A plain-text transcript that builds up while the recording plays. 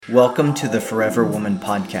Welcome to the Forever Woman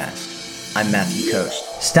podcast. I'm Matthew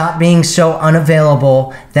Coast. Stop being so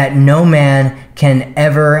unavailable that no man can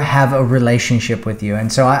ever have a relationship with you.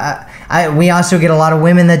 And so we also get a lot of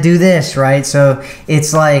women that do this, right? So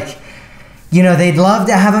it's like, they'd love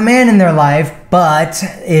to have a man in their life, but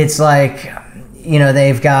it's like,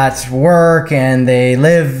 they've got work and they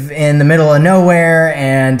live in the middle of nowhere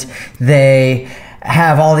and they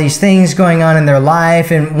have all these things going on in their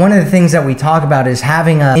life. And one of the things that we talk about is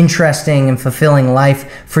having an interesting and fulfilling life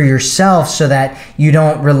for yourself so that you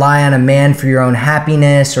don't rely on a man for your own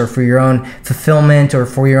happiness or for your own fulfillment or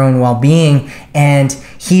for your own well-being. And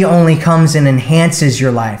he only comes and enhances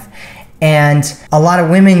your life. And a lot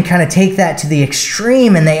of women kind of take that to the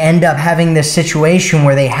extreme and they end up having this situation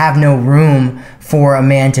where they have no room for a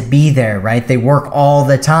man to be there, right? They work all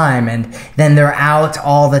the time and then they're out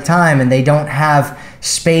all the time and they don't have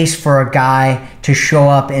space for a guy to show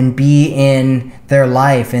up and be in their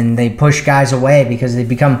life, and they push guys away because they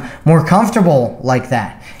become more comfortable like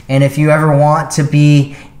that. And if you ever want to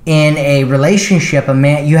be in a relationship,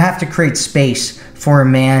 you have to create space for a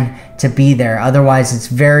man to be there. Otherwise, it's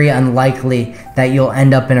very unlikely that you'll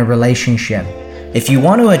end up in a relationship. If you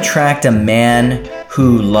want to attract a man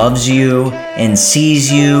who loves you and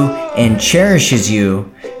sees you and cherishes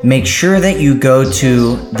you, make sure that you go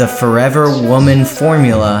to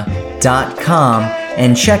theforeverwomanformula.com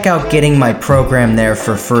and check out getting my program there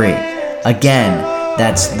for free. Again,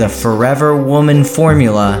 that's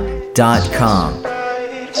theforeverwomanformula.com.